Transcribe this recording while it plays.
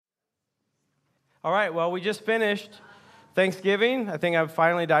All right, well, we just finished Thanksgiving. I think I've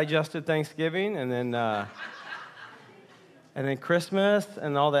finally digested Thanksgiving, and then Christmas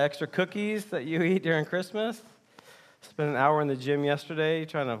and all the extra cookies that you eat during Christmas. Spent an hour in the gym yesterday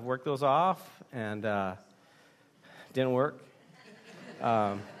trying to work those off, and didn't work.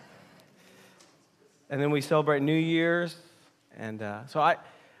 And then we celebrate New Year's, and so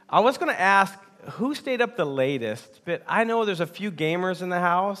I was going to ask who stayed up the latest, but I know there's a few gamers in the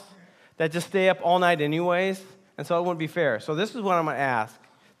house that just stay up all night anyways, and so it wouldn't be fair. So this is what I'm going to ask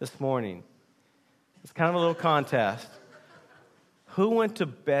this morning. It's kind of a little contest. Who went to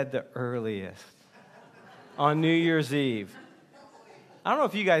bed the earliest on New Year's Eve? I don't know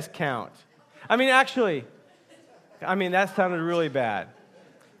if you guys count. That sounded really bad.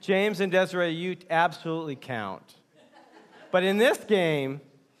 James and Desiree, you absolutely count. But in this game,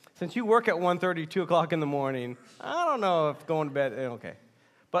 since you work at 1:30, 2 o'clock in the morning, I don't know if going to bed, okay.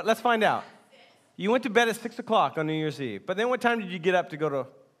 But let's find out. You went to bed at 6 o'clock on New Year's Eve. But then what time did you get up to go to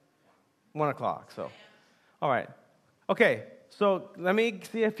 1 o'clock? So, all right. Okay, so let me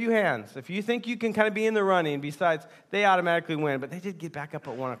see a few hands. If you think you can kind of be in the running, besides, they automatically win, but they did get back up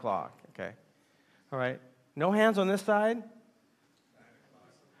at 1 o'clock. Okay. All right. No hands on this side?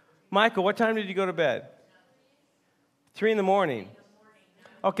 Michael, what time did you go to bed? 3 in the morning.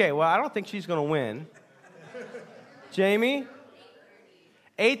 Okay, well, I don't think she's going to win. Jamie?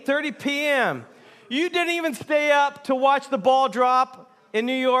 8:30 p.m. You didn't even stay up to watch the ball drop in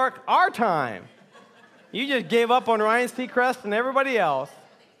New York, our time. You just gave up on Ryan Seacrest and everybody else.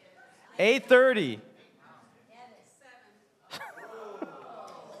 8:30.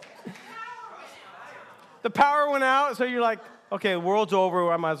 The power went out, so you're like, okay, the world's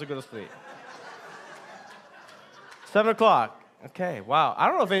over, I might as well go to sleep. 7 o'clock. Okay, wow. I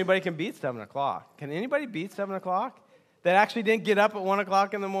don't know if anybody can beat 7 o'clock. Can anybody beat 7 o'clock that actually didn't get up at 1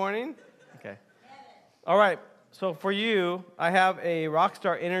 o'clock in the morning? Okay. All right, so for you, I have a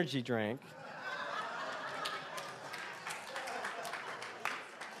Rockstar energy drink.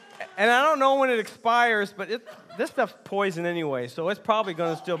 And I don't know when it expires, but this stuff's poison anyway, so it's probably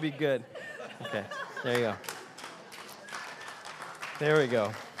going to still be good. Okay, there you go. There we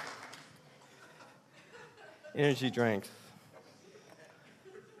go. Energy drinks.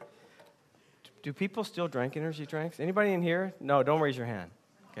 Do people still drink energy drinks? Anybody in here? No, don't raise your hand.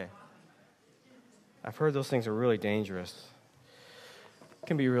 Okay. I've heard those things are really dangerous. It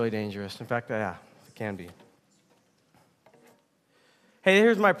can be really dangerous. In fact, it can be. Hey,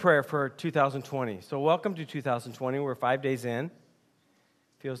 here's my prayer for 2020. So welcome to 2020. We're 5 days in.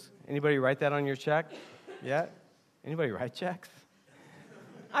 Anybody write that on your check yet? Anybody write checks?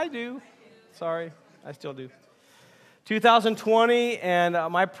 I do. Sorry, I still do. 2020, and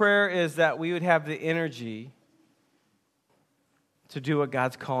my prayer is that we would have the energy to do what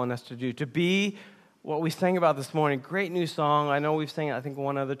God's calling us to do, to be what we sang about this morning. Great new song. I know we've sang it, I think,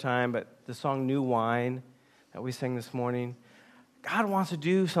 one other time, but the song New Wine that we sang this morning. God wants to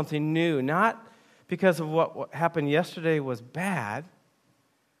do something new, not because of what happened yesterday was bad,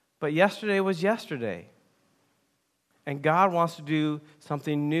 but yesterday was yesterday. And God wants to do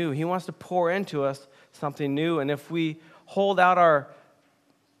something new. He wants to pour into us something new. And if we hold out our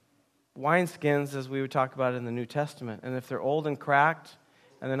wineskins, as we would talk about in the New Testament, and if they're old and cracked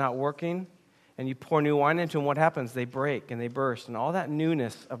and they're not working, and you pour new wine into them, what happens? They break and they burst, and all that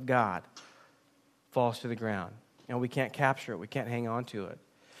newness of God falls to the ground. And we can't capture it. We can't hang on to it.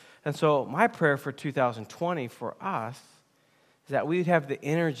 And so my prayer for 2020 for us is that we'd have the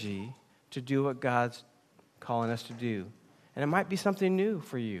energy to do what God's calling us to do. And it might be something new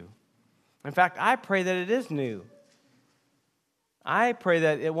for you. In fact, I pray that it is new. I pray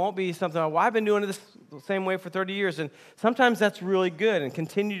that it won't be something, well, I've been doing this the same way for 30 years, and sometimes that's really good, and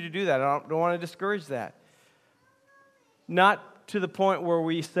continue to do that. I don't want to discourage that. Not to the point where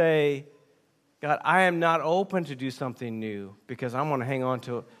we say, God, I am not open to do something new because I want to hang on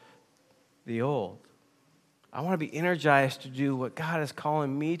to the old. I want to be energized to do what God is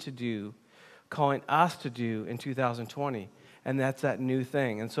calling me to do, calling us to do in 2020, and that's that new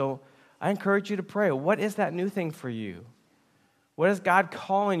thing. And so I encourage you to pray. What is that new thing for you? What is God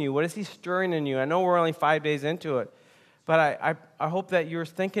calling you? What is He stirring in you? I know we're only 5 days into it, but I hope that you're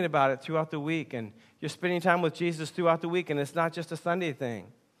thinking about it throughout the week, and you're spending time with Jesus throughout the week, and it's not just a Sunday thing.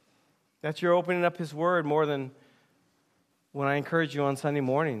 That you're opening up His Word more than when I encourage you on Sunday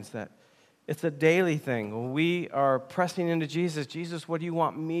mornings, that it's a daily thing. When we are pressing into Jesus, Jesus, what do you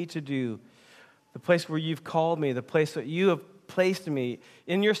want me to do? The place where you've called me, the place that you have placed me.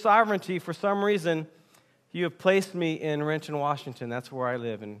 In your sovereignty, for some reason, you have placed me in Renton, Washington. That's where I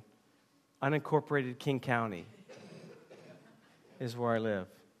live, in unincorporated King County is where I live.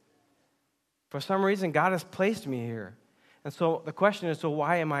 For some reason, God has placed me here. And so the question is, so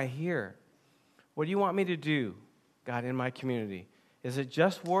why am I here? What do you want me to do, God, in my community? Is it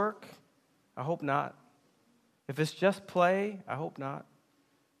just work? I hope not. If it's just play, I hope not.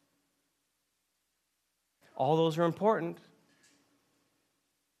 All those are important.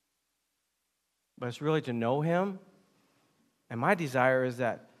 But it's really to know him. And my desire is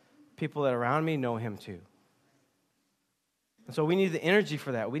that people that are around me know him too. And so we need the energy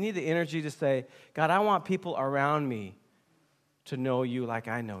for that. We need the energy to say, God, I want people around me to know you like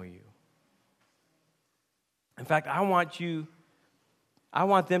I know you. In fact, I want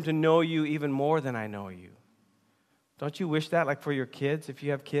them to know you even more than I know you. Don't you wish that, like for your kids, if you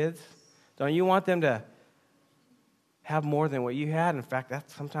have kids? Don't you want them to have more than what you had? In fact,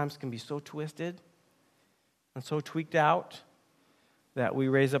 that sometimes can be so twisted and so tweaked out that we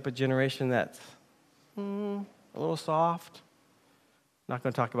raise up a generation that's a little soft. Not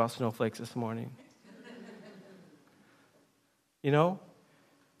going to talk about snowflakes this morning. You know?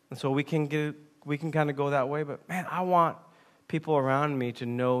 And so we can kind of go that way, but man, I want people around me to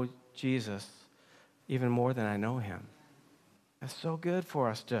know Jesus even more than I know him. That's so good for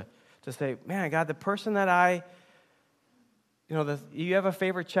us to say, man, God, the person that you have a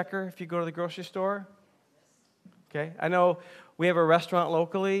favorite checker if you go to the grocery store? Okay, I know we have a restaurant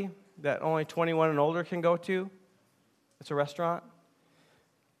locally that only 21 and older can go to. It's a restaurant.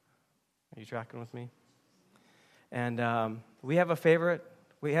 Are you tracking with me? And we have a favorite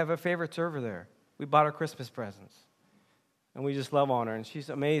server there. We bought her Christmas presents. And we just love on her. And she's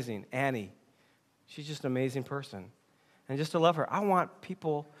amazing. Annie. She's just an amazing person. And just to love her. I want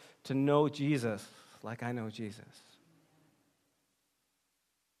people to know Jesus like I know Jesus.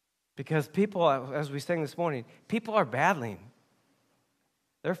 Because people, as we sang this morning, people are battling.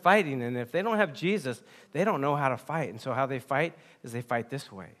 They're fighting. And if they don't have Jesus, they don't know how to fight. And so how they fight is they fight this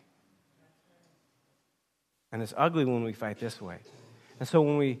way. And it's ugly when we fight this way. And so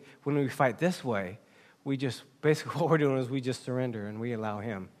when we fight this way, we just, basically what we're doing is we just surrender and we allow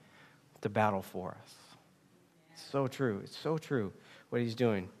him to battle for us. It's so true. It's so true what he's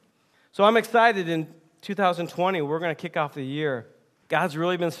doing. So I'm excited in 2020, we're going to kick off the year. God's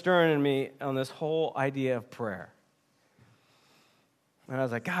really been stirring in me on this whole idea of prayer. And I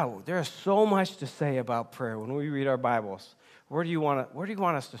was like, God, there's so much to say about prayer when we read our Bibles. Where do you want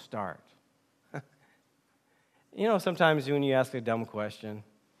us to start? You know, sometimes when you ask a dumb question,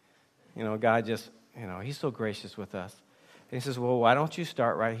 God just, he's so gracious with us. And he says, well, why don't you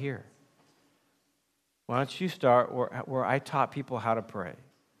start right here? Why don't you start where I taught people how to pray?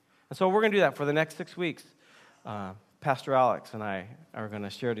 And so we're going to do that for the next 6 weeks. Pastor Alex and I are going to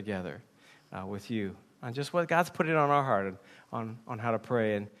share together with you on just what God's put it on our heart on how to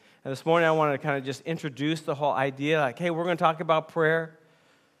pray. And this morning I wanted to kind of just introduce the whole idea, like, hey, we're going to talk about prayer.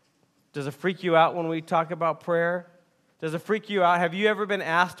 Does it freak you out when we talk about prayer? Does it freak you out? Have you ever been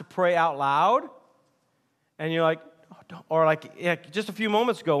asked to pray out loud? And you're like, oh, don't. Or like just a few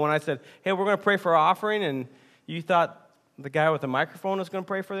moments ago when I said, hey, we're going to pray for our offering, and you thought the guy with the microphone was going to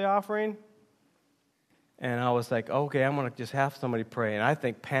pray for the offering? And I was like, okay, I'm going to just have somebody pray. And I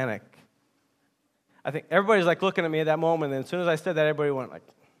think panic. I think everybody's like looking at me at that moment, and as soon as I said that, everybody went like...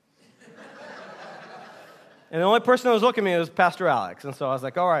 And the only person that was looking at me was Pastor Alex. And so I was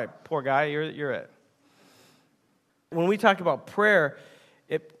like, all right, poor guy, you're it. When we talk about prayer,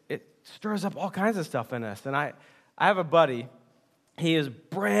 it stirs up all kinds of stuff in us. And I have a buddy. He is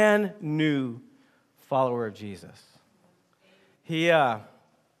brand new follower of Jesus.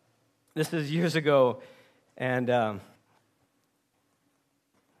 This is years ago, and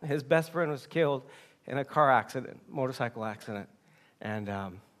his best friend was killed in a car accident, motorcycle accident. And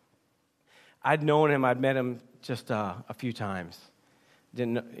I'd known him. I'd met him just a few times.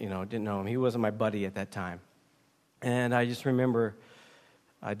 Didn't know him. He wasn't my buddy at that time. And I just remember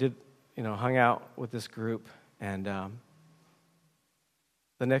I hung out with this group. And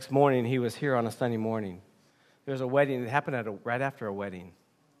the next morning, he was here on a Sunday morning. There was a wedding. It happened right after a wedding.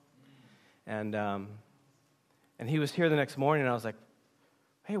 And he was here the next morning. And I was like,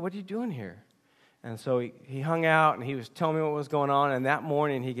 hey, what are you doing here? And so he hung out, and he was telling me what was going on, and that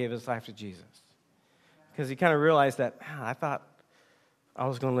morning he gave his life to Jesus. Because he kind of realized that, I thought I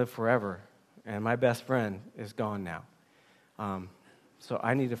was going to live forever, and my best friend is gone now. So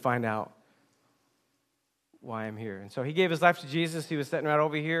I need to find out why I'm here. And so he gave his life to Jesus. He was sitting right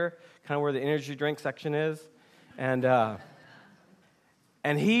over here, kind of where the energy drink section is. And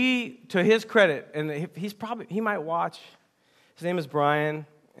he, to his credit, and he might watch, his name is Brian,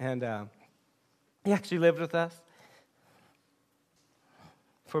 and he actually lived with us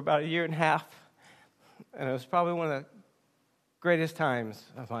for about 1.5 years, and it was probably one of the greatest times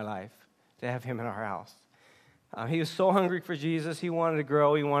of my life to have him in our house. He was so hungry for Jesus. He wanted to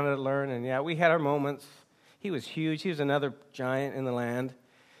grow. He wanted to learn. And, yeah, we had our moments. He was huge. He was another giant in the land.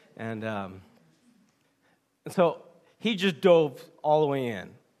 And so he just dove all the way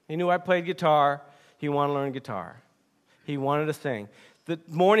in. He knew I played guitar. He wanted to learn guitar. He wanted to sing. The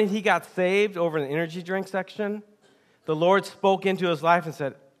morning he got saved over in the energy drink section, the Lord spoke into his life and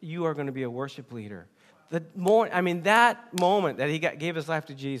said, you are going to be a worship leader. That moment that he gave his life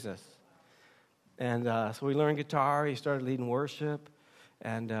to Jesus. And so we learned guitar. He started leading worship.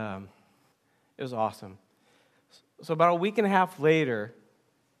 And it was awesome. So about a week and a half later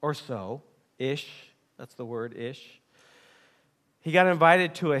or so, ish, that's the word, ish, he got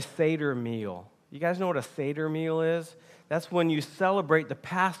invited to a Seder meal. You guys know what a Seder meal is? That's when you celebrate the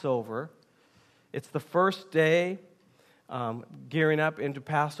Passover. It's the first day gearing up into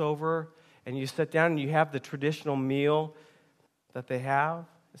Passover, and you sit down and you have the traditional meal that they have.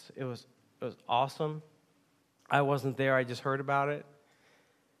 It was awesome. I wasn't there. I just heard about it.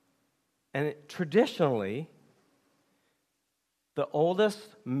 And traditionally, the oldest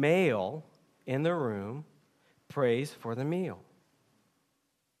male in the room prays for the meal.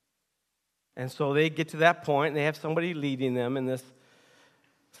 And so they get to that point, and they have somebody leading them in this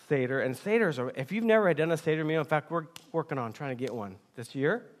Seder. And Seders are, if you've never done a Seder meal, in fact, we're working on trying to get one this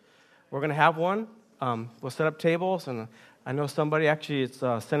year. We're going to have one. We'll set up tables, and I know somebody, actually, it's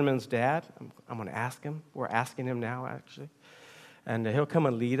Cinnamon's dad. I'm going to ask him. We're asking him now, actually. And he'll come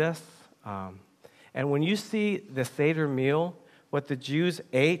and lead us. And when you see the Seder meal, what the Jews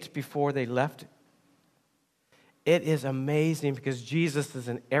ate before they left, it is amazing because Jesus is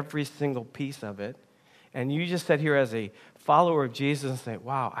in every single piece of it. And you just sit here as a follower of Jesus and say,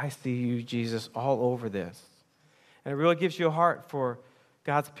 wow, I see you, Jesus, all over this. And it really gives you a heart for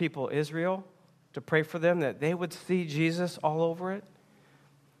God's people, Israel, to pray for them, that they would see Jesus all over it.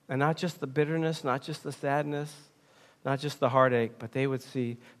 And not just the bitterness, not just the sadness, not just the heartache, but they would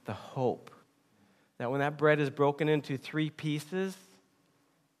see the hope. That when that bread is broken into 3 pieces,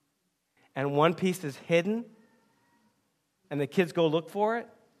 and one piece is hidden, and the kids go look for it,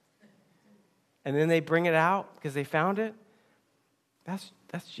 and then they bring it out because they found it, that's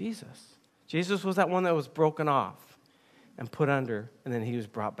Jesus. Jesus was that one that was broken off and put under, and then he was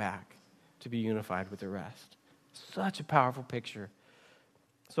brought back to be unified with the rest. Such a powerful picture.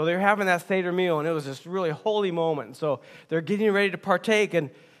 So they're having that Seder meal, and it was this really holy moment. And so they're getting ready to partake, and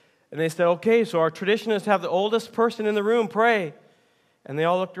they said, okay, so our tradition is to have the oldest person in the room pray. And they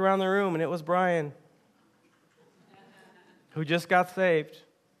all looked around the room, and it was Brian, who just got saved.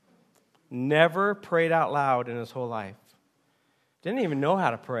 Never prayed out loud in his whole life. Didn't even know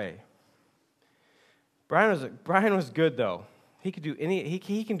how to pray. Brian was good, though. He could do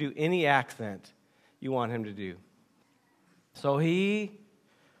he can do any accent you want him to do. So he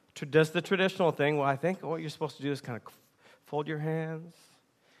does the traditional thing. Well, I think what you're supposed to do is kind of fold your hands,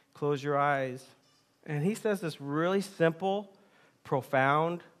 close your eyes. And he says this really simple,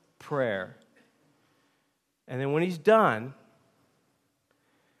 profound prayer. And then when he's done,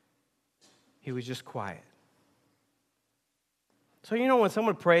 he was just quiet. So you know when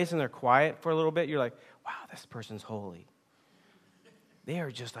someone prays and they're quiet for a little bit, you're like, wow, this person's holy. They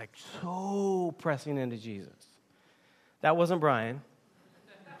are just like so pressing into Jesus. That wasn't Brian.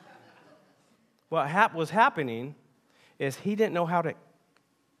 What was happening is he didn't know how to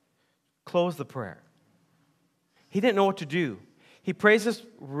close the prayer. He didn't know what to do. He prays this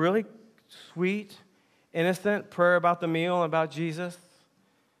really sweet, innocent prayer about the meal and about Jesus,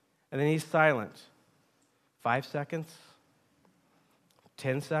 and then he's silent. 5 seconds,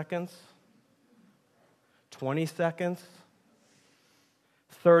 10 seconds, 20 seconds,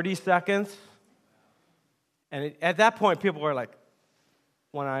 30 seconds. And at that point, people were like,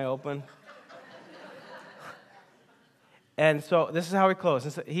 one eye open. And so this is how he closed.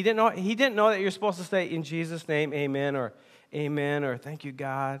 And so he didn't know that you're supposed to say, in Jesus' name, amen, or thank you,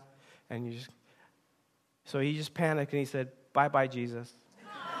 God. And so he just panicked and he said, bye-bye, Jesus.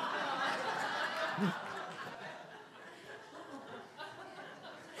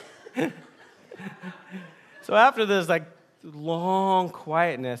 So after this, like, long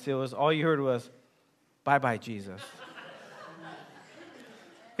quietness, it was all you heard was, bye-bye, Jesus.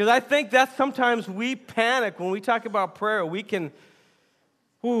 Because I think that sometimes we panic when we talk about prayer. We can,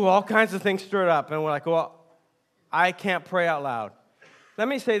 all kinds of things stirred up. And we're like, well, I can't pray out loud. Let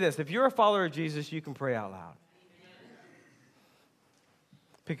me say this. If you're a follower of Jesus, you can pray out loud.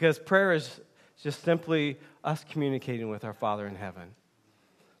 Because prayer is just simply us communicating with our Father in heaven.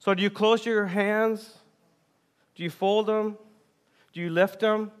 So do you close your hands? Do you fold them? Do you lift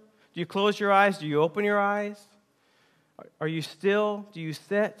them? Do you close your eyes? Do you open your eyes? Are you still? Do you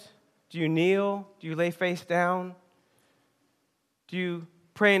sit? Do you kneel? Do you lay face down? Do you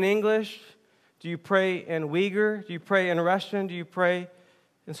pray in English? Do you pray in Uyghur? Do you pray in Russian? Do you pray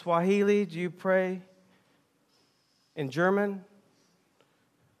in Swahili? Do you pray in German?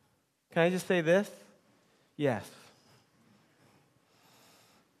 Can I just say this? Yes.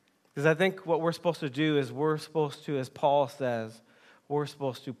 Because I think what we're supposed to do is we're supposed to, as Paul says, we're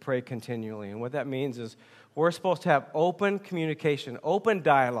supposed to pray continually. And what that means is we're supposed to have open communication, open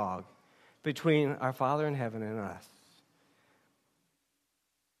dialogue between our Father in heaven and us.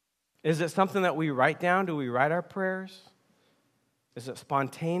 Is it something that we write down? Do we write our prayers? Is it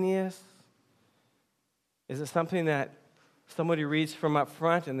spontaneous? Is it something that somebody reads from up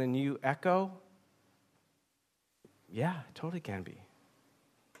front and then you echo? Yeah, it totally can be.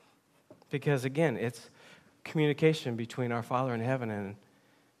 Because again, it's communication between our Father in heaven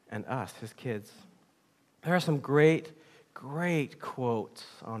and us, his kids. There are some great, great quotes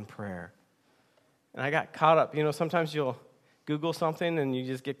on prayer. And I got caught up. Sometimes you'll Google something and you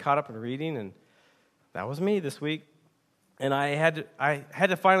just get caught up in reading, and that was me this week. And I had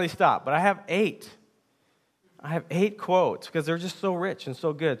to finally stop. But I have 8. I have 8 quotes because they're just so rich and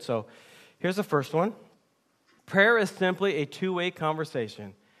so good. So here's the first one. Prayer is simply a two-way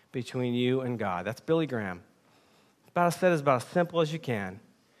conversation between you and God. That's Billy Graham. About as said, is about as simple as you can.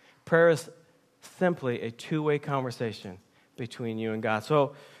 Prayer is simply a two-way conversation between you and God.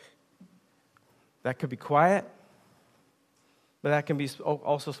 So that could be quiet, but that can be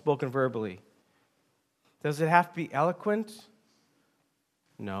also spoken verbally. Does it have to be eloquent?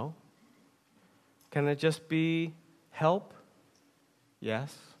 No. Can it just be help?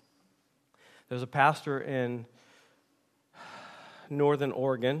 Yes. There's a pastor in Northern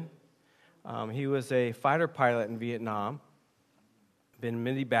Oregon. He was a fighter pilot in Vietnam. Been in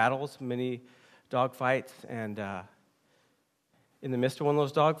many battles, many dogfights, and in the midst of one of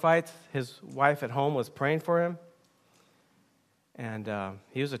those dogfights, his wife at home was praying for him. And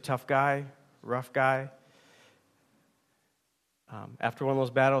he was a tough guy, rough guy. After one of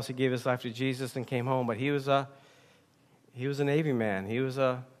those battles, he gave his life to Jesus and came home. But he was a Navy man. You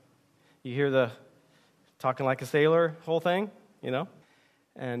hear the talking like a sailor whole thing,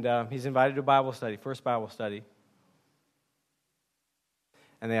 And he's invited to a Bible study, first Bible study.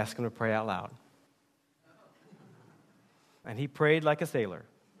 And they asked him to pray out loud. And he prayed like a sailor.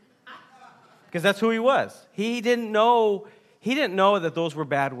 Because that's who he was. He didn't know that those were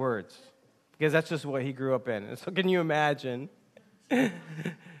bad words. Because that's just what he grew up in. And so can you imagine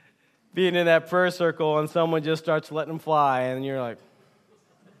being in that prayer circle and someone just starts letting them fly and you're like,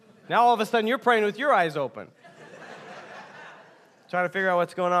 now all of a sudden you're praying with your eyes open. Trying to figure out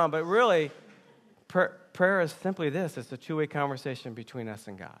what's going on. But really, prayer is simply this. It's a two-way conversation between us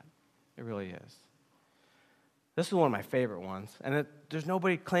and God. It really is. This is one of my favorite ones. And there's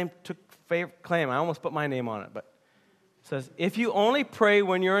nobody took claim. I almost put my name on it. But it says, if you only pray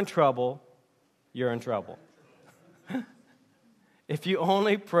when you're in trouble, you're in trouble. If you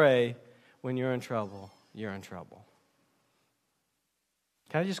only pray when you're in trouble, you're in trouble.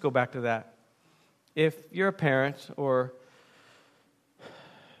 Can I just go back to that? If you're a parent or,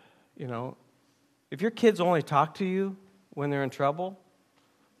 if your kids only talk to you when they're in trouble,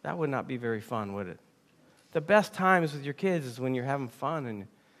 that would not be very fun, would it? The best times with your kids is when you're having fun, and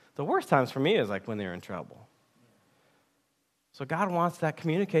the worst times for me is like when they're in trouble. So God wants that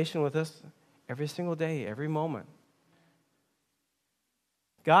communication with us every single day, every moment.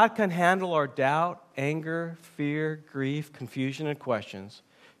 God can handle our doubt, anger, fear, grief, confusion, and questions.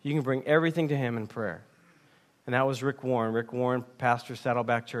 You can bring everything to him in prayer. And that was Rick Warren. Rick Warren, pastor,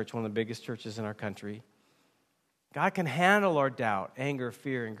 Saddleback Church, one of the biggest churches in our country. God can handle our doubt, anger,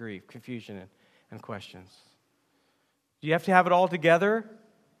 fear, and grief, confusion, and questions. Do you have to have it all together?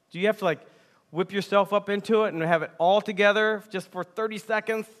 Do you have to whip yourself up into it and have it all together just for 30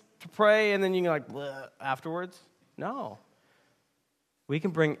 seconds to pray and then you can bleh afterwards? No. We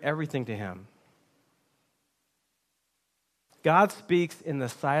can bring everything to him. God speaks in the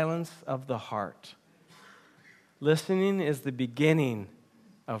silence of the heart. Listening is the beginning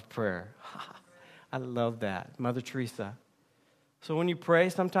of prayer. I love that. Mother Teresa. So when you pray,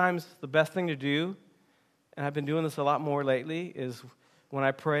 sometimes the best thing to do, and I've been doing this a lot more lately, is when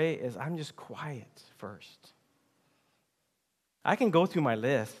I pray, is I'm just quiet first. I can go through my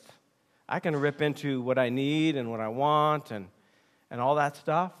list. I can rip into what I need and what I want and all that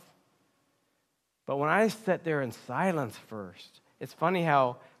stuff. But when I sit there in silence first, it's funny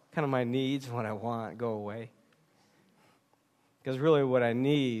how kind of my needs and what I want go away. Because really what I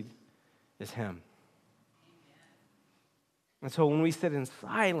need is him. And so when we sit in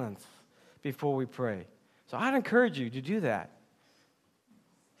silence before we pray, so I'd encourage you to do that.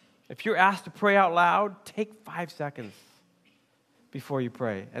 If you're asked to pray out loud, take 5 seconds before you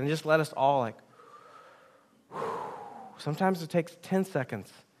pray. And just let us all sometimes it takes 10 seconds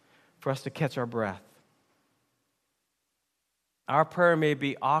for us to catch our breath. Our prayer may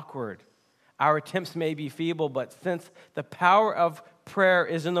be awkward. Our attempts may be feeble, but since the power of prayer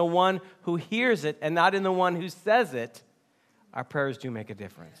is in the one who hears it and not in the one who says it, our prayers do make a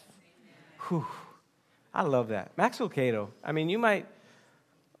difference. Whew. I love that. Max Lucado. I mean, you might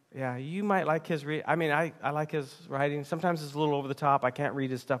like his read. I mean, I like his writing. Sometimes it's a little over the top. I can't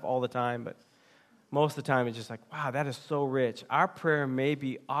read his stuff all the time, but most of the time it's just like, wow, that is so rich. Our prayer may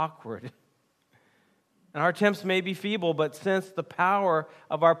be awkward, and our attempts may be feeble, but since the power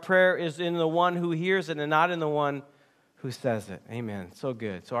of our prayer is in the one who hears it and not in the one who says it. Amen. So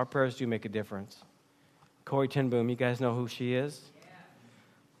good. So our prayers do make a difference. Corrie ten Boom, you guys know who she is? Yeah.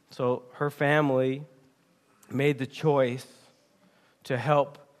 So her family made the choice to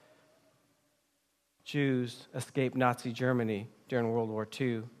help Jews escape Nazi Germany during World War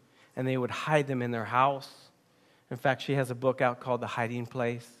II, and they would hide them in their house. In fact, she has a book out called The Hiding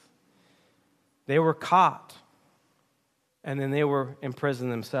Place. They were caught, and then they were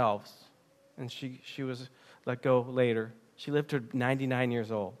imprisoned themselves, and she was let go later. She lived to 99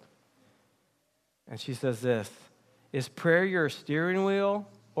 years old. And she says this, is prayer your steering wheel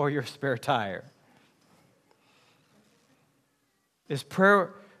or your spare tire? Is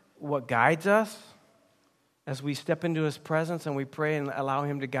prayer what guides us as we step into his presence and we pray and allow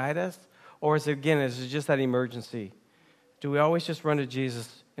him to guide us? Or is it just that emergency? Do we always just run to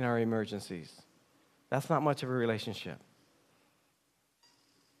Jesus in our emergencies? That's not much of a relationship.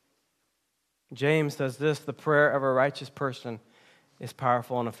 James says this, the prayer of a righteous person is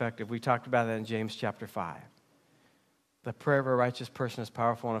powerful and effective. We talked about that in James chapter 5. The prayer of a righteous person is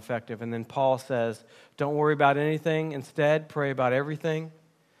powerful and effective. And then Paul says, don't worry about anything. Instead, pray about everything.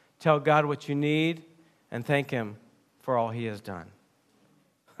 Tell God what you need and thank him for all he has done.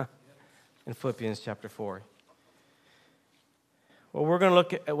 In Philippians chapter 4. Well, we're going to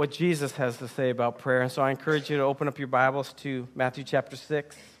look at what Jesus has to say about prayer. And so I encourage you to open up your Bibles to Matthew chapter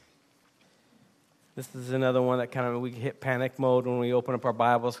 6. This is another one that we hit panic mode when we open up our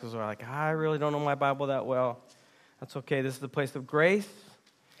Bibles because we're like, I really don't know my Bible that well. That's okay. This is the place of grace.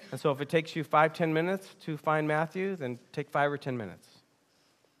 And so if it takes you 5-10 minutes to find Matthew, then take 5 or 10 minutes.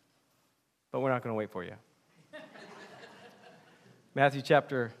 But we're not going to wait for you. Matthew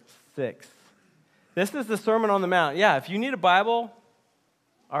chapter 6. This is the Sermon on the Mount. Yeah, if you need a Bible,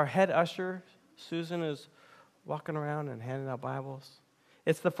 our head usher, Susan, is walking around and handing out Bibles.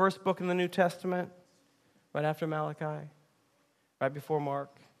 It's the first book in the New Testament, right after Malachi, right before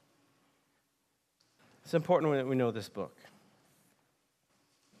Mark. It's important that we know this book.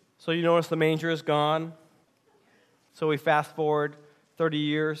 So you notice the manger is gone. So we fast forward 30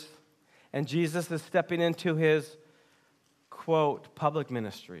 years, and Jesus is stepping into his, quote, public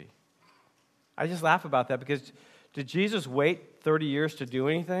ministry. I just laugh about that because did Jesus wait 30 years to do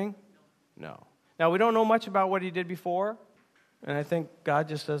anything? No. Now, we don't know much about what he did before, and I think God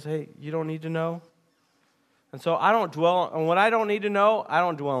just says, hey, you don't need to know. And so I don't dwell on what I don't need to know, I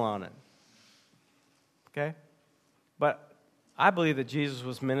don't dwell on it. Okay? But I believe that Jesus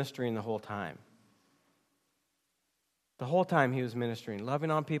was ministering the whole time. The whole time he was ministering,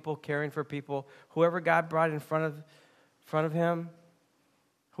 loving on people, caring for people, whoever God brought in front of him,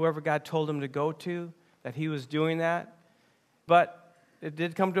 whoever God told him to go to, that he was doing that. But it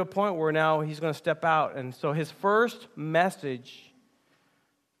did come to a point where now he's going to step out. And so his first message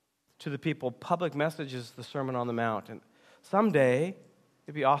to the people, public message, is the Sermon on the Mount. And someday,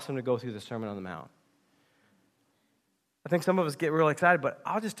 it'd be awesome to go through the Sermon on the Mount. I think some of us get real excited, but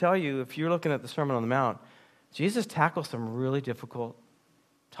I'll just tell you, if you're looking at the Sermon on the Mount, Jesus tackles some really difficult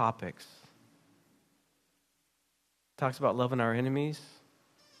topics. Talks about loving our enemies.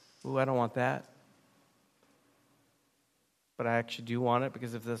 Ooh, I don't want that. But I actually do want it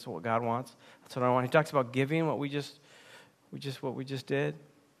because if that's what God wants, that's what I want. He talks about giving, what we just did.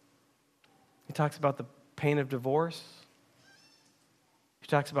 He talks about the pain of divorce. He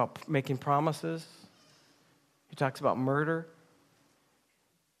talks about making promises. He talks about murder.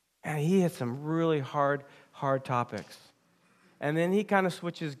 And he had some really hard topics. And then he kind of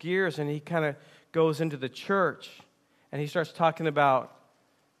switches gears and he kind of goes into the church and he starts talking about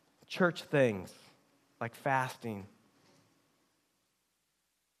church things like fasting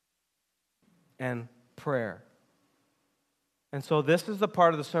and prayer. And so this is the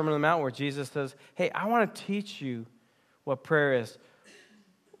part of the Sermon on the Mount where Jesus says, hey, I want to teach you what prayer is.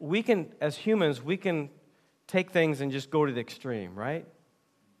 We can, as humans, we can take things and just go to the extreme, right?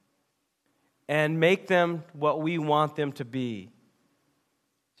 And make them what we want them to be.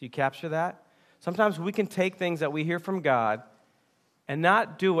 Do you capture that? Sometimes we can take things that we hear from God and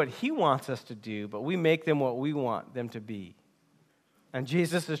not do what He wants us to do, but we make them what we want them to be. And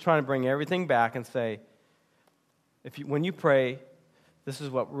Jesus is trying to bring everything back and say, when you pray, this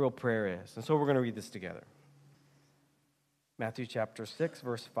is what real prayer is. And so we're going to read this together. Matthew chapter 6,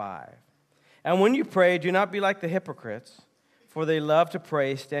 verse 5. And when you pray, do not be like the hypocrites, for they love to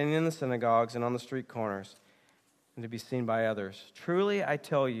pray standing in the synagogues and on the street corners, and to be seen by others. Truly, I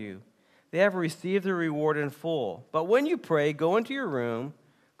tell you, they have received their reward in full. But when you pray, go into your room,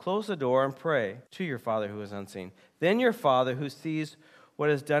 close the door, and pray to your Father who is unseen. Then your Father who sees what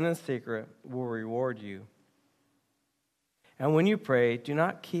is done in secret will reward you. And when you pray, do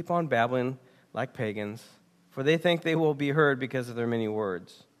not keep on babbling like pagans, for they think they will be heard because of their many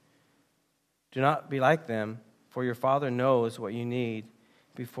words. Do not be like them, for your Father knows what you need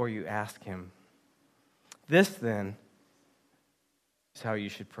before you ask Him. This, then, is how you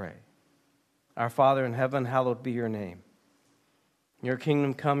should pray. Our Father in heaven, hallowed be your name. Your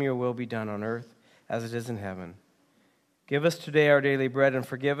kingdom come, your will be done on earth as it is in heaven. Give us today our daily bread and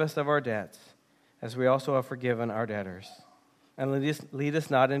forgive us of our debts, as we also have forgiven our debtors. And lead us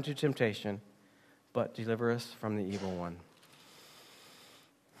not into temptation, but deliver us from the evil one.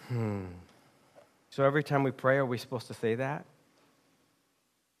 So every time we pray, are we supposed to say that?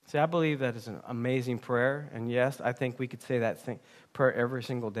 See, I believe that is an amazing prayer. And yes, I think we could say that prayer every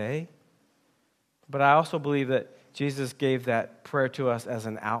single day. But I also believe that Jesus gave that prayer to us as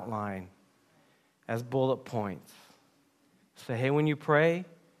an outline, as bullet points. Say, hey, when you pray,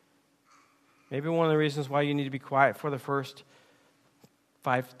 maybe one of the reasons why you need to be quiet for the first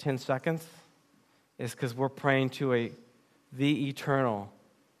 5-10 seconds is because we're praying to the eternal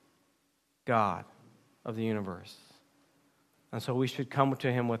God of the universe. And so we should come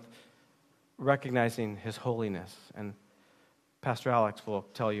to Him with recognizing His holiness. And Pastor Alex will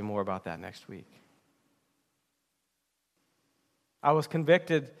tell you more about that next week. I was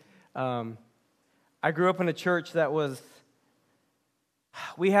convicted. I grew up in a church that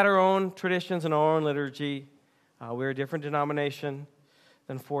we had our own traditions and our own liturgy. We were a different denomination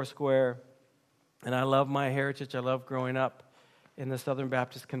than Foursquare. And I love my heritage. I love growing up in the Southern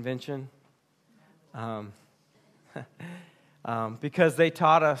Baptist Convention. Because they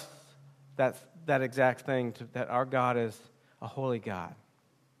taught us that exact thing, that our God is a holy God.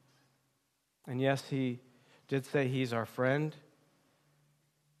 And yes, He did say He's our friend.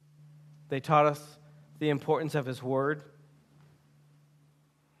 They taught us the importance of His Word.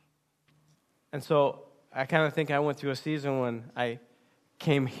 And so I kind of think I went through a season when I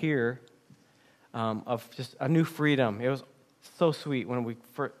came here of just a new freedom. It was so sweet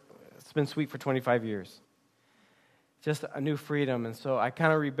it's been sweet for 25 years. Just a new freedom. And so I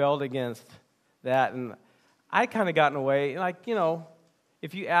kind of rebelled against that. And I kind of gotten away. Like,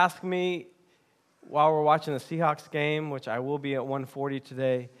 if you ask me while we're watching the Seahawks game, which I will be at 1:40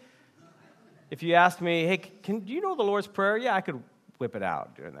 today, if you ask me, hey, do you know the Lord's Prayer? Yeah, I could whip it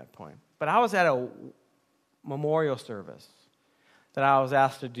out during that point. But I was at a memorial service that I was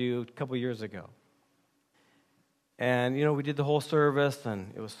asked to do a couple years ago. And, we did the whole service,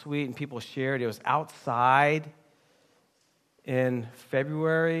 and it was sweet, and people shared. It was outside in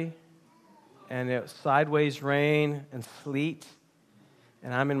February, and it was sideways rain and sleet,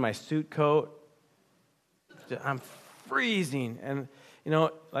 and I'm in my suit coat. I'm freezing, and,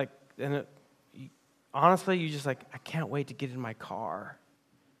 honestly, you just I can't wait to get in my car.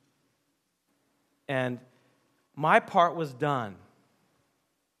 And my part was done.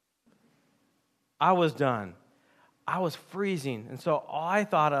 I was done. I was freezing. And so all I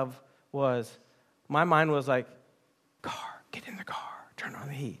thought of was, my mind was like, car, get in the car, turn on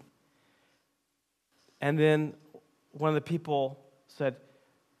the heat. And then one of the people said,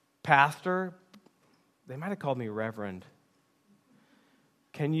 Pastor, they might have called me Reverend,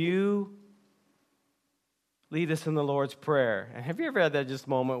 can you lead us in the Lord's Prayer? And have you ever had that just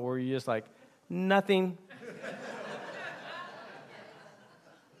moment where you're just like, nothing?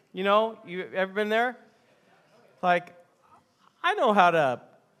 You ever been there? Like, I know how to,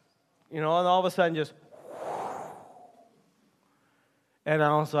 and all of a sudden just, and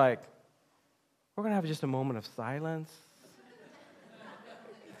I was like, we're going to have just a moment of silence.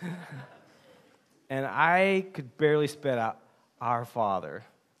 And I could barely spit out, Our Father.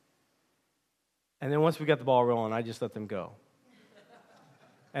 And then once we got the ball rolling, I just let them go.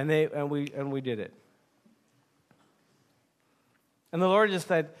 And we did it. And the Lord just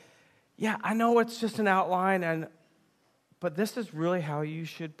said, yeah, I know it's just an outline, but this is really how you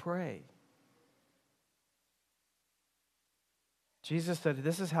should pray. Jesus said,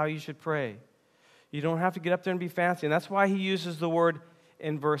 this is how you should pray. You don't have to get up there and be fancy. And that's why He uses the word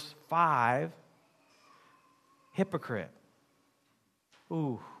in verse 5, hypocrite.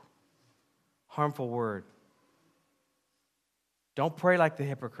 Ooh, harmful word. Don't pray like the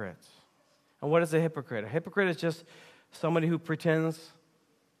hypocrites. And what is a hypocrite? A hypocrite is just somebody who pretends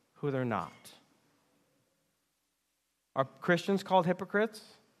who they're not. Are Christians called hypocrites?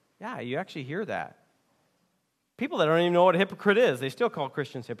 Yeah, you actually hear that. People that don't even know what a hypocrite is, they still call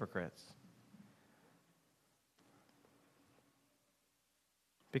Christians hypocrites.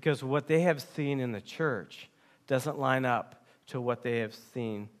 Because what they have seen in the church doesn't line up to what they have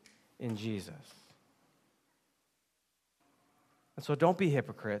seen in Jesus. And so don't be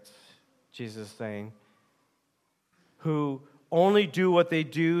hypocrites, Jesus is saying, who only do what they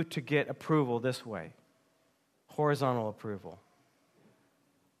do to get approval this way. Horizontal approval.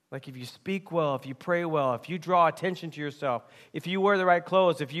 Like if you speak well, if you pray well, if you draw attention to yourself, if you wear the right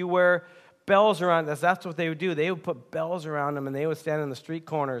clothes, if you wear bells around, that's what they would do. They would put bells around them, and they would stand in the street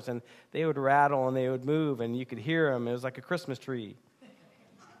corners, and they would rattle, and they would move, and you could hear them. It was like a Christmas tree.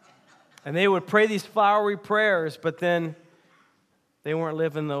 And they would pray these flowery prayers, but then they weren't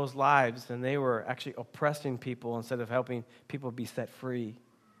living those lives, and they were actually oppressing people instead of helping people be set free.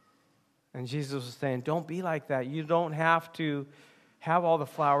 And Jesus was saying, don't be like that. You don't have to have all the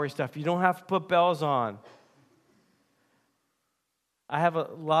flowery stuff. You don't have to put bells on. I have a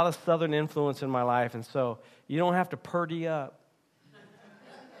lot of Southern influence in my life, and so you don't have to purdy up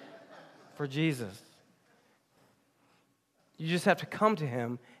for Jesus. You just have to come to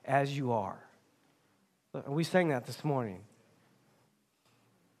him as you are. We sang that this morning.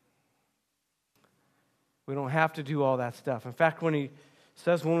 We don't have to do all that stuff. In fact, when he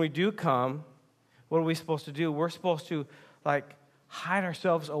says when we do come, what are we supposed to do? We're supposed to, hide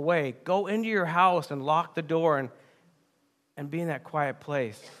ourselves away. Go into your house and lock the door and be in that quiet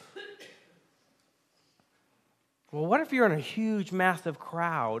place. Well, what if you're in a huge, massive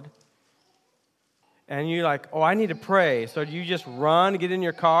crowd and you're like, oh, I need to pray. So do you just run, get in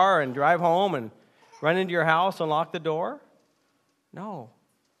your car and drive home and run into your house and lock the door? No.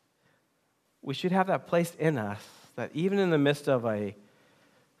 We should have that place in us that even in the midst of a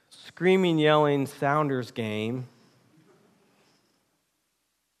screaming, yelling Sounders game,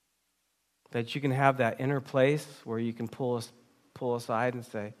 that you can have that inner place where you can pull aside and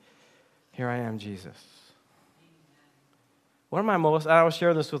say, here I am, Jesus. I was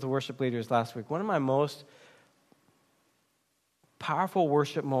sharing this with the worship leaders last week. One of my most powerful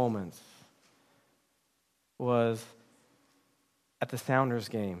worship moments was at the Sounders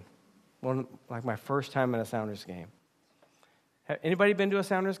game. My first time at a Sounders game. Anybody been to a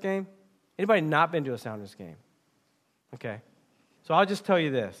Sounders game? Anybody not been to a Sounders game? Okay. So I'll just tell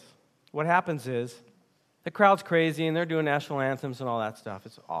you this. What happens is the crowd's crazy and they're doing national anthems and all that stuff.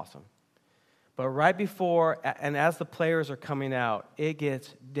 It's awesome. But right before and as the players are coming out, it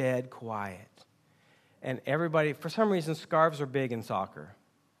gets dead quiet. And everybody, for some reason, scarves are big in soccer.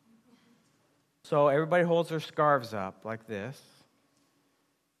 So everybody holds their scarves up like this.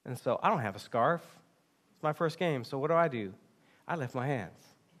 And so I don't have a scarf. It's my first game. So what do? I lift my hands.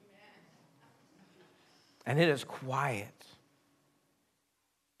 And it is quiet.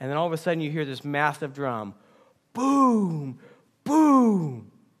 And then all of a sudden you hear this massive drum. Boom,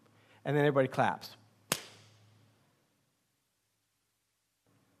 boom. And then everybody claps.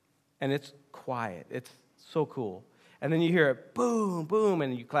 And it's quiet. It's so cool. And then you hear it, boom, boom,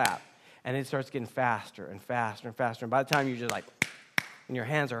 and you clap. And it starts getting faster and faster and faster. And by the time you're just and your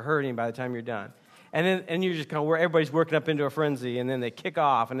hands are hurting by the time you're done. And you're just kind of where everybody's working up into a frenzy, and then they kick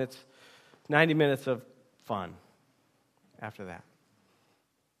off, and it's 90 minutes of fun after that.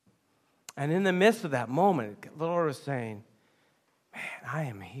 And in the midst of that moment, the Lord was saying, man, I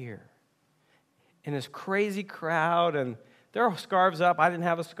am here. In this crazy crowd, and there are scarves up. I didn't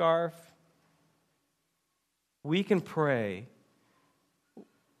have a scarf. We can pray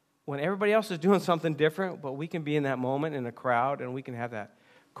when everybody else is doing something different, but we can be in that moment in a crowd, and we can have that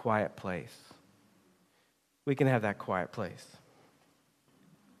quiet place. We can have that quiet place.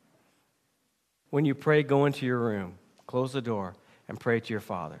 When you pray, go into your room, close the door, and pray to your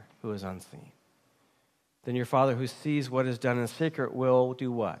Father who is unseen. Then your Father who sees what is done in secret will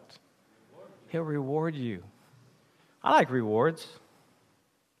do what? He'll reward you. I like rewards.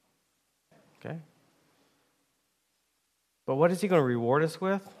 Okay? But what is he going to reward us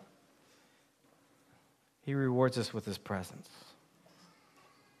with? He rewards us with his presence.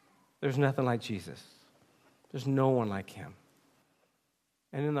 There's nothing like Jesus. There's no one like him.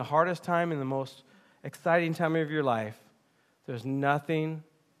 And in the hardest time, in the most exciting time of your life, there's nothing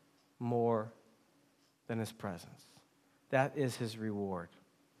more than his presence. That is his reward.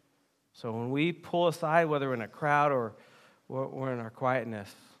 So when we pull aside, whether in a crowd or we're in our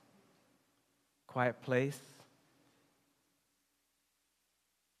quietness, quiet place,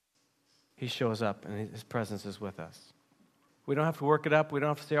 He shows up and His presence is with us. We don't have to work it up. We don't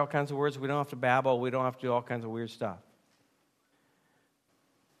have to say all kinds of words. We don't have to babble. We don't have to do all kinds of weird stuff.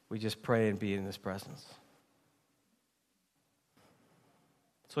 We just pray and be in His presence.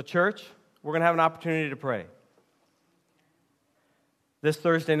 So church, we're going to have an opportunity to pray. This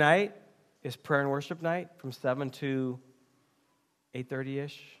Thursday night is prayer and worship night from 7 to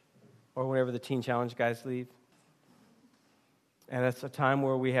 8:30-ish, or whenever the Teen Challenge guys leave. And it's a time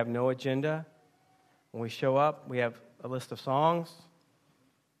where we have no agenda. When we show up, we have a list of songs.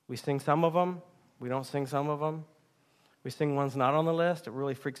 We sing some of them. We don't sing some of them. We sing ones not on the list. It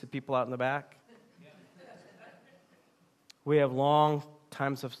really freaks the people out in the back. We have long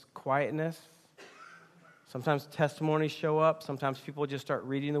times of quietness. Sometimes testimonies show up. Sometimes people just start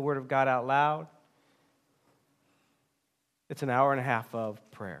reading the Word of God out loud. It's an hour and a half of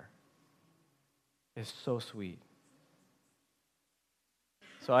prayer. It's so sweet.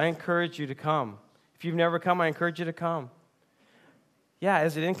 So I encourage you to come. If you've never come, I encourage you to come. Yeah,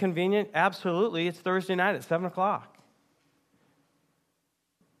 is it inconvenient? Absolutely. It's Thursday night at 7 o'clock.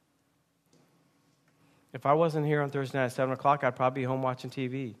 If I wasn't here on Thursday night at 7 o'clock, I'd probably be home watching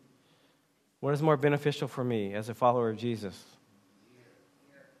TV. What is more beneficial for me as a follower of Jesus?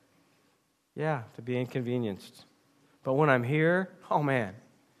 Yeah, to be inconvenienced. But when I'm here, oh man,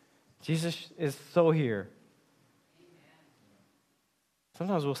 Jesus is so here.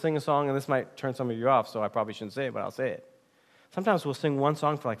 Sometimes we'll sing a song, and this might turn some of you off, so I probably shouldn't say it, but I'll say it. Sometimes we'll sing one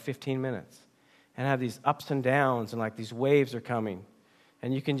song for like 15 minutes and have these ups and downs, and like these waves are coming,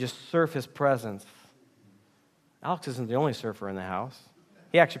 and you can just surf His presence. Alex isn't the only surfer in the house.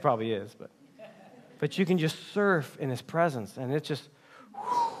 He actually probably is, but you can just surf in His presence, and it's just,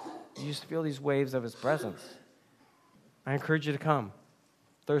 you just feel these waves of His presence. I encourage you to come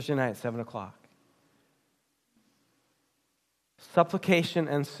Thursday night at 7 o'clock. Supplication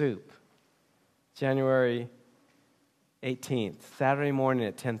and Soup, January 18th, Saturday morning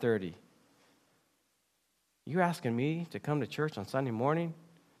at 10:30. You're asking me to come to church on Sunday morning?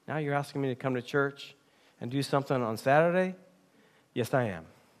 Now you're asking me to come to church and do something on Saturday? Yes, I am.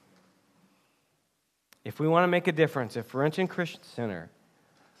 If we want to make a difference, if Renton Christian Center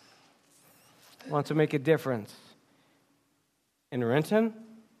wants to make a difference in Renton,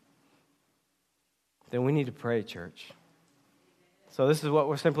 then we need to pray, church. So this is what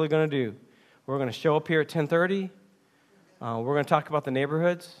we're simply going to do. We're going to show up here at 10:30. We're going to talk about the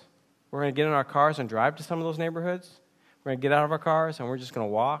neighborhoods. We're going to get in our cars and drive to some of those neighborhoods. We're going to get out of our cars, and we're just going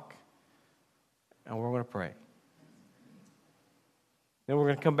to walk, and we're going to pray. Then we're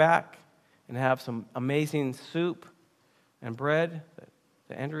going to come back and have some amazing soup and bread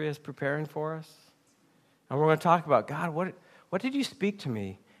that Andrea is preparing for us. And we're going to talk about, God, what did you speak to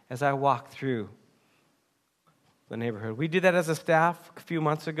me as I walked through the neighborhood? We did that as a staff a few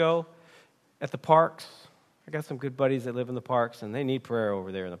months ago at the parks. I got some good buddies that live in the parks, and they need prayer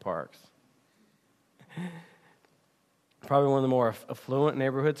over there in the parks. Probably one of the more affluent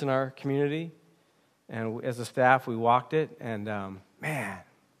neighborhoods in our community. And as a staff, we walked it, and man.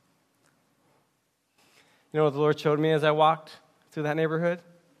 You know what the Lord showed me as I walked through that neighborhood?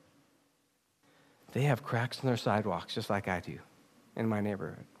 They have cracks in their sidewalks, just like I do in my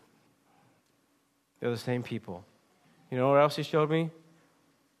neighborhood. They're the same people. You know what else He showed me?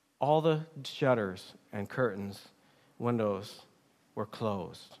 All the shutters and curtains, windows were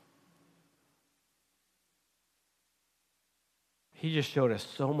closed. He just showed us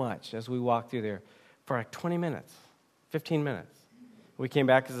so much as we walked through there for like 20 minutes, 15 minutes. We came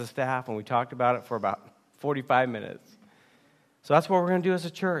back as a staff and we talked about it for about 45 minutes. So that's what we're going to do as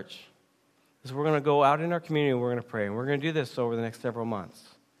a church. Is we're going to go out in our community and we're going to pray. And we're going to do this over the next several months.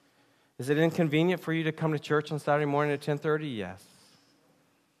 Is it inconvenient for you to come to church on Saturday morning at 10:30? Yes.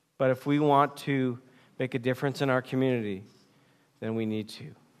 But if we want to make a difference in our community, then we need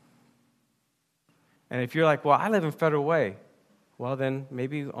to. And if you're like, well, I live in Federal Way, well, then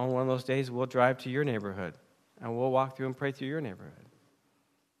maybe on one of those days we'll drive to your neighborhood and we'll walk through and pray through your neighborhood.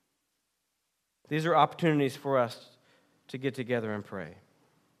 These are opportunities for us to get together and pray.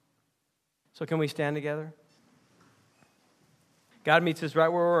 So can we stand together? God meets us right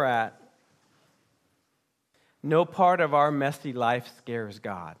where we're at. No part of our messy life scares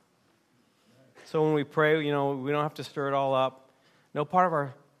God. So when we pray, we don't have to stir it all up. No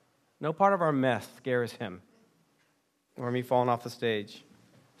part of our mess scares Him. Or me falling off the stage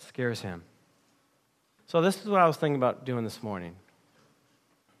scares Him. So this is what I was thinking about doing this morning.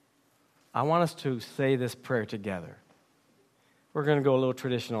 I want us to say this prayer together. We're going to go a little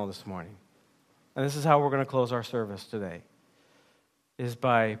traditional this morning. And this is how we're going to close our service today. is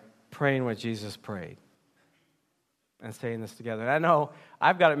by praying what Jesus prayed and saying this together. And I know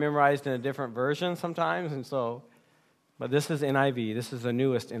I've got it memorized in a different version sometimes, but this is NIV. This is the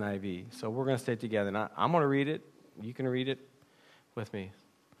newest NIV. So we're going to say it together. And I'm going to read it. You can read it with me.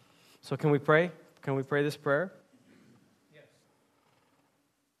 So can we pray? Can we pray this prayer? Yes.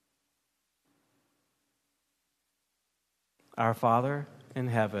 Our Father in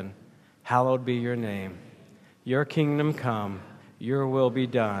heaven, hallowed be your name. Your kingdom come, your will be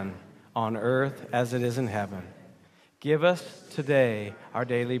done, on earth as it is in heaven. Give us today our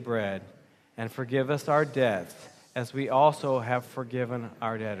daily bread, and forgive us our debts, as we also have forgiven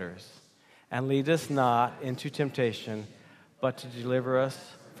our debtors. And lead us not into temptation, but to deliver us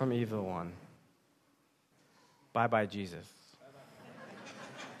from evil one. Bye-bye, Jesus.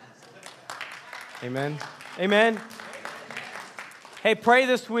 Amen. Amen. Hey, pray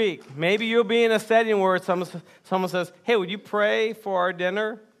this week. Maybe you'll be in a setting where someone says, hey, would you pray for our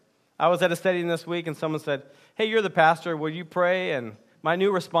dinner? I was at a setting this week, and someone said, hey, you're the pastor, will you pray? And my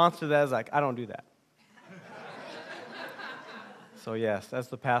new response to that is like, I don't do that. So yes, as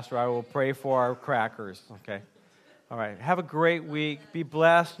the pastor, I will pray for our crackers, okay? All right, have a great week. Be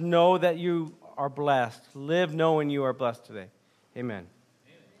blessed. Know that you are blessed. Live knowing you are blessed today. Amen.